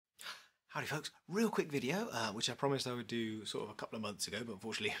Howdy folks, real quick video, which I promised I would do sort of a couple of months ago, but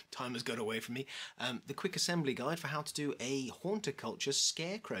unfortunately time has gone away from me. The quick assembly guide for how to do a Haunticulture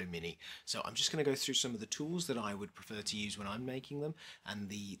Scarecrow mini. So I'm just going to go through some of the tools that I would prefer to use when I'm making them, and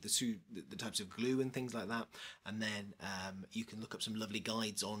the types of glue and things like that. And then you can look up some lovely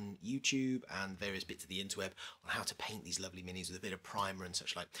guides on YouTube and various bits of the interweb on how to paint these lovely minis with a bit of primer and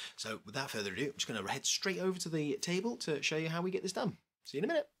such like. So without further ado, I'm just going to head straight over to the table to show you how we get this done. See you in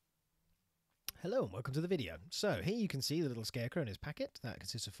a minute. Hello and welcome to the video. So here you can see the little Scarecrow in his packet. That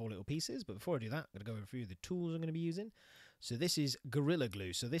consists of 4 little pieces, but before I do that, I'm going to go over a few of the tools I'm going to be using. So this is Gorilla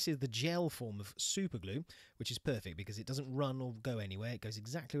Glue. So this is the gel form of super glue, which is perfect because it doesn't run or go anywhere. It goes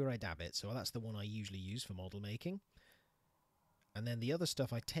exactly where I dab it. So that's the one I usually use for model making. And then the other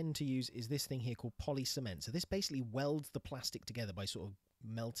stuff I tend to use is this thing here called poly cement. So this basically welds the plastic together by sort of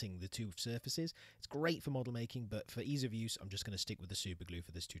melting the two surfaces. It's great for model making, but for ease of use, I'm just going to stick with the super glue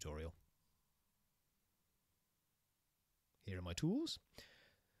for this tutorial. Here are my tools.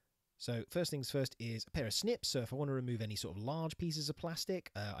 So first things first is a pair of snips. So if I want to remove any sort of large pieces of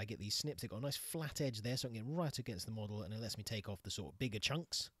plastic, I get these snips. They've got a nice flat edge there, so I can get right against the model, and it lets me take off the sort of bigger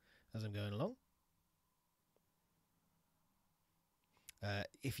chunks as I'm going along.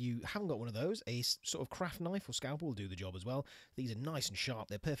 If you haven't got one of those, a sort of craft knife or scalpel will do the job as well. These are nice and sharp.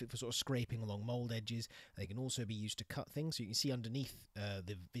 They're perfect for sort of scraping along mould edges. They can also be used to cut things. So you can see underneath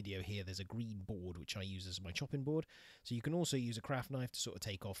the video here, there's a green board, which I use as my chopping board. So you can also use a craft knife to sort of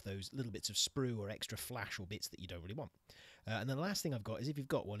take off those little bits of sprue or extra flash or bits that you don't really want. And then the last thing I've got is, if you've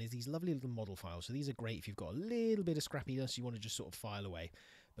got one, is these lovely little model files. So these are great if you've got a little bit of scrappiness you want to just sort of file away.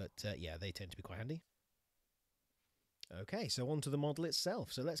 But yeah, they tend to be quite handy. Okay, so on to the model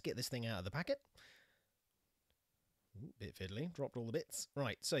itself. So let's get this thing out of the packet. Ooh, bit fiddly, dropped all the bits.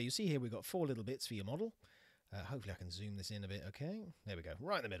 Right, so you see here we've got 4 little bits for your model. Hopefully I can zoom this in a bit, okay. There we go,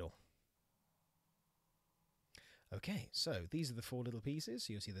 right in the middle. Okay, so these are the 4 little pieces.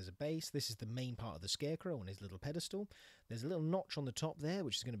 So you'll see there's a base. This is the main part of the Scarecrow on his little pedestal. There's a little notch on the top there,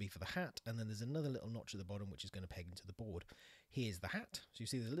 which is going to be for the hat, and then there's another little notch at the bottom, which is going to peg into the board. Here's the hat. So you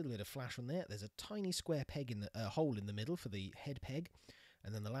see there's a little bit of flash on there. There's a tiny square peg in the hole in the middle for the head peg,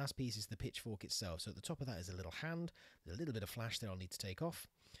 and then the last piece is the pitchfork itself. So at the top of that is a little hand. There's a little bit of flash there I'll need to take off.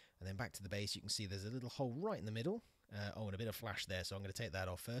 And then back to the base, you can see there's a little hole right in the middle. Oh, and a bit of flash there, so I'm going to take that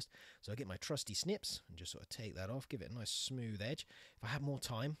off first. So I get my trusty snips and just sort of take that off, give it a nice smooth edge. If I had more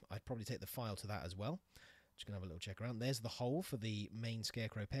time, I'd probably take the file to that as well. Just going to have a little check around. There's the hole for the main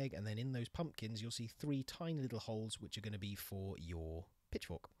Scarecrow peg, and then in those pumpkins, you'll see 3 tiny little holes, which are going to be for your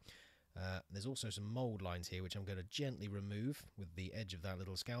pitchfork. There's also some mould lines here, which I'm going to gently remove with the edge of that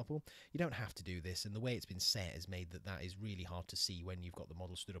little scalpel. You don't have to do this, and the way it's been set has made that is really hard to see when you've got the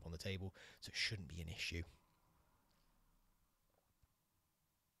model stood up on the table, so it shouldn't be an issue.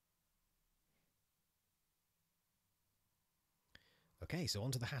 Okay, so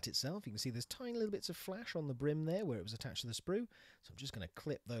onto the hat itself. You can see there's tiny little bits of flash on the brim there where it was attached to the sprue. So I'm just going to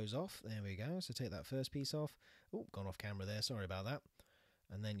clip those off. There we go. So take that first piece off. Oh, gone off camera there. Sorry about that.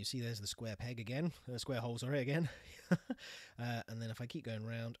 And then you see there's the square peg again. Square hole, sorry, again. And then if I keep going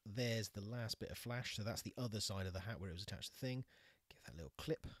around, there's the last bit of flash. So that's the other side of the hat where it was attached to the thing. Give that little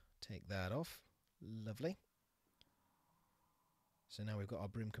clip. Take that off. Lovely. So now we've got our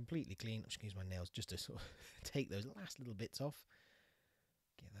brim completely clean. I'm just going to use my nails just to sort of take those last little bits off.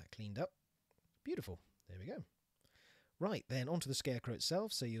 Get that cleaned up. Beautiful. There we go. Right, then onto the Scarecrow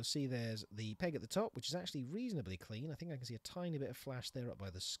itself. So you'll see there's the peg at the top, which is actually reasonably clean. I think I can see a tiny bit of flash there up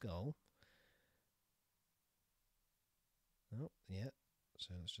by the skull. Oh, yeah.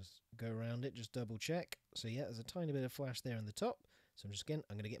 So let's just go around it, just double check. So yeah, there's a tiny bit of flash there in the top. So I'm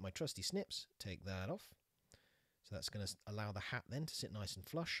going to get my trusty snips, take that off. So that's going to allow the hat then to sit nice and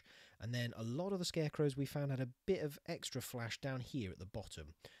flush. And then a lot of the Scarecrows we found had a bit of extra flash down here at the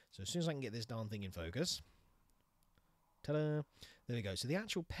bottom. So as soon as I can get this darn thing in focus. Ta-da! There we go. So the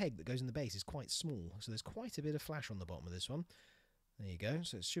actual peg that goes in the base is quite small. So there's quite a bit of flash on the bottom of this one. There you go.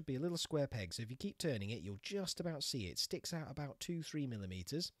 So it should be a little square peg. So if you keep turning it, you'll just about see it. It sticks out about 2-3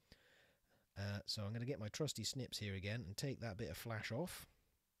 millimeters. So I'm going to get my trusty snips here again and take that bit of flash off.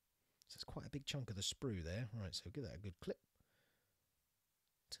 So it's quite a big chunk of the sprue there. Right, so give that a good clip.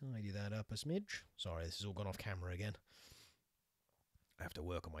 Tidy that up a smidge. Sorry, this has all gone off camera again. I have to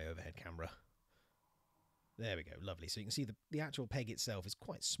work on my overhead camera. There we go, lovely. So you can see the actual peg itself is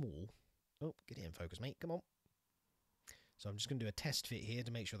quite small. Oh, get it in focus, mate, come on. So I'm just going to do a test fit here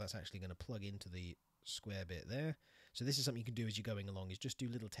to make sure that's actually going to plug into the square bit there. So this is something you can do as you're going along, is just do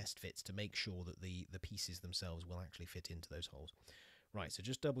little test fits to make sure that the pieces themselves will actually fit into those holes. Right, so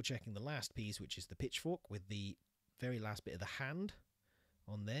just double checking the last piece, which is the pitchfork with the very last bit of the hand.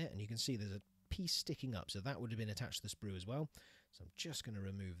 on there, and you can see there's a piece sticking up, so that would have been attached to the sprue as well. So I'm just going to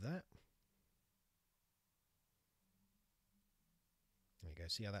remove that. There you go,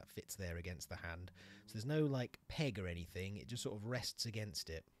 see how that fits there against the hand. So there's no like peg or anything, it just sort of rests against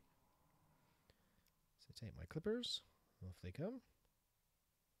it. So take my clippers, off they come.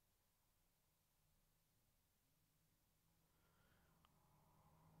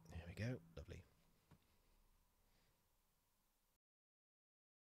 There we go, lovely.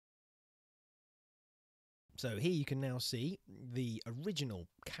 So here you can now see the original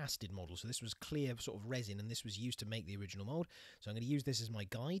casted model. So this was clear sort of resin, and this was used to make the original mold. So I'm going to use this as my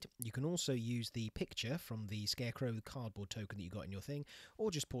guide. You can also use the picture from the Scarecrow cardboard token that you got in your thing, or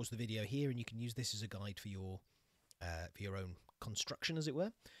just pause the video here and you can use this as a guide for your own construction, as it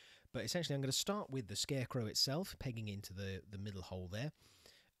were. But essentially I'm going to start with the Scarecrow itself, pegging into the middle hole there.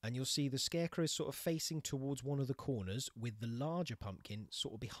 And you'll see the Scarecrow is sort of facing towards one of the corners with the larger pumpkin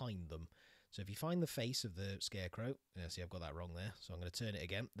sort of behind them. So if you find the face of the Scarecrow, see I've got that wrong there, so I'm going to turn it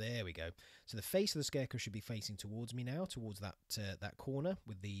again. There we go. So the face of the Scarecrow should be facing towards me now, towards that that corner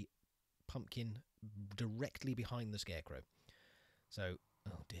with the pumpkin directly behind the Scarecrow. So,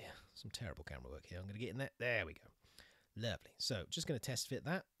 oh dear, some terrible camera work here. I'm going to get in there. There we go. Lovely. So just going to test fit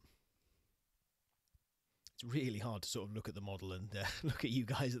that. It's really hard to sort of look at the model and look at you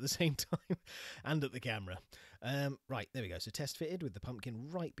guys at the same time and at the camera. Right, there we go. So test fitted with the pumpkin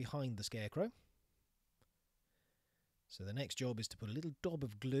right behind the Scarecrow. So the next job is to put a little dob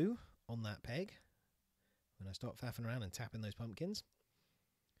of glue on that peg when I start faffing around and tapping those pumpkins.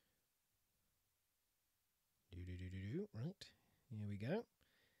 Right, here we go.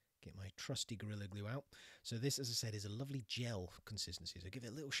 Get my trusty Gorilla Glue out. So this, as I said, is a lovely gel consistency. So give it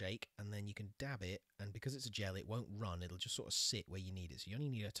a little shake and then you can dab it, and because it's a gel it won't run, it'll just sort of sit where you need it. So you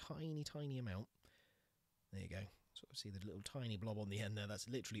only need a tiny, tiny amount. There you go. Sort of see the little tiny blob on the end there. That's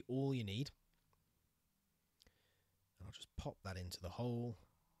literally all you need. And I'll just pop that into the hole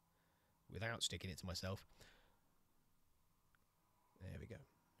without sticking it to myself. There we go.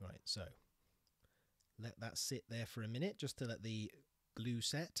 Right, so let that sit there for a minute just to let the glue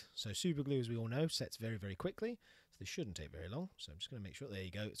set. So super glue, as we all know, sets very, very quickly, so this shouldn't take very long. So I'm just going to make sure, there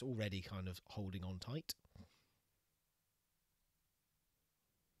you go, it's already kind of holding on tight.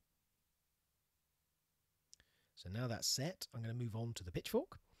 So now that's set, I'm going to move on to the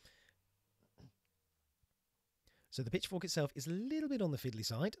pitchfork. So the pitchfork itself is a little bit on the fiddly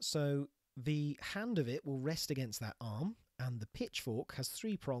side, so the hand of it will rest against that arm, and the pitchfork has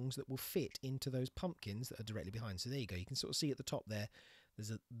 3 prongs that will fit into those pumpkins that are directly behind. So there you go, you can sort of see at the top there,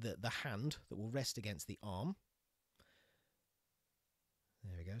 there's the hand that will rest against the arm.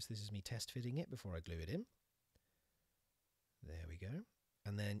 There we go, so this is me test fitting it before I glue it in. There we go.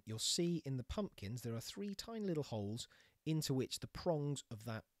 And then you'll see in the pumpkins there are 3 tiny little holes into which the prongs of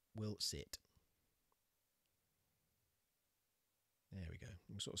that will sit. There we go.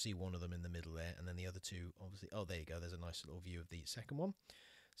 You can sort of see one of them in the middle there, and then the other 2, obviously. Oh, there you go. There's a nice little view of the second one.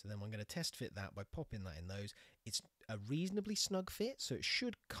 So then I'm going to test fit that by popping that in those. It's a reasonably snug fit, so it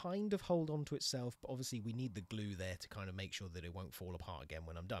should kind of hold on to itself, but obviously we need the glue there to kind of make sure that it won't fall apart again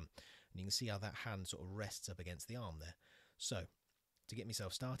when I'm done. And you can see how that hand sort of rests up against the arm there. So, to get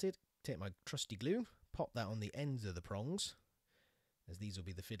myself started, take my trusty glue, pop that on the ends of the prongs, as these will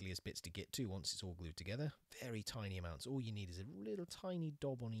be the fiddliest bits to get to once it's all glued together. Very tiny amounts. All you need is a little tiny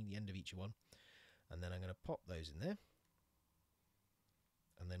dob on the end of each one. And then I'm going to pop those in there.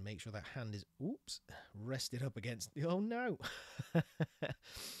 And then make sure that hand is, oops, rested up against the, oh no!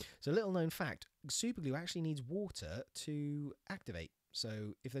 So little known fact, super glue actually needs water to activate.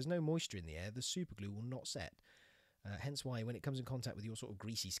 So if there's no moisture in the air, the super glue will not set. Hence why when it comes in contact with your sort of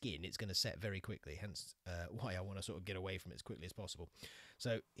greasy skin, it's going to set very quickly. Hence why I want to sort of get away from it as quickly as possible.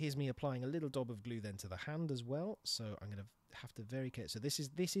 So here's me applying a little dob of glue then to the hand as well. So I'm going to have to very carefully. So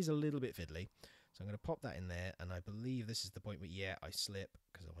this is a little bit fiddly. So I'm going to pop that in there, and I believe this is the point where, yeah, I slip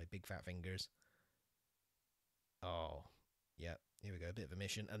because of my big fat fingers. Oh, yeah, here we go, a bit of a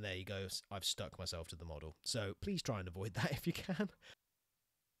mission, and there you go. I've stuck myself to the model. So please try and avoid that if you can.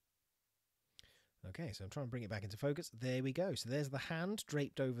 Okay, so I'm trying to bring it back into focus. There we go. So there's the hand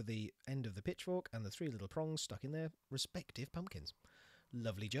draped over the end of the pitchfork and the 3 little prongs stuck in their respective pumpkins.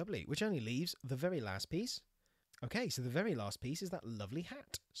 Lovely jubbly, which only leaves the very last piece. Okay, so the very last piece is that lovely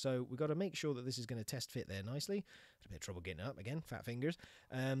hat. So we've got to make sure that this is going to test fit there nicely. Had a bit of trouble getting it up again, fat fingers.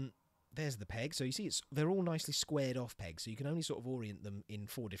 There's the peg. So you see they're all nicely squared off pegs, so you can only sort of orient them in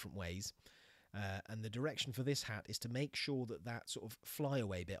 4 different ways. And the direction for this hat is to make sure that that sort of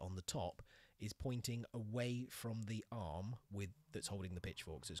flyaway bit on the top is pointing away from the arm that's holding the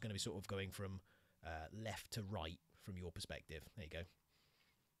pitchfork. So it's going to be sort of going from left to right from your perspective. There you go.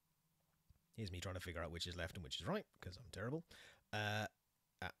 Here's me trying to figure out which is left and which is right, because I'm terrible at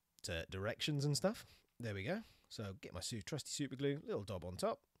directions and stuff. There we go. So get my trusty super glue, little dob on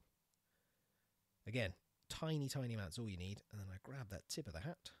top. Again, tiny amounts all you need, and then I grab that tip of the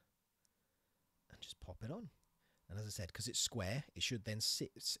hat and just pop it on. And as I said, because it's square, it should then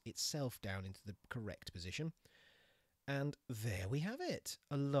sit itself down into the correct position. And there we have it.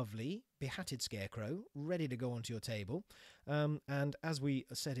 A lovely behatted scarecrow ready to go onto your table. And as we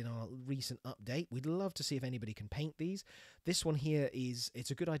said in our recent update, we'd love to see if anybody can paint these. This one here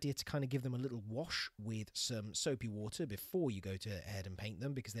it's a good idea to kind of give them a little wash with some soapy water before you go ahead and paint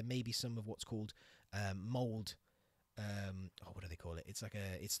them, because there may be some of what's called mold. What do they call it?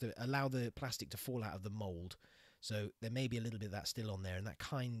 It's to allow the plastic to fall out of the mold. So there may be a little bit of that still on there, and that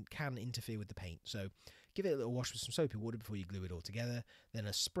can interfere with the paint. So give it a little wash with some soapy water before you glue it all together. Then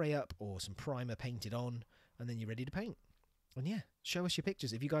a spray up or some primer painted on, and then you're ready to paint. And yeah, show us your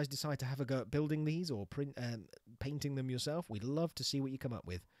pictures. If you guys decide to have a go at building these or painting them yourself, we'd love to see what you come up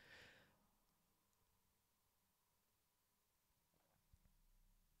with.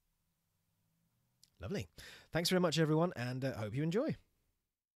 Lovely. Thanks very much, everyone, and hope you enjoy.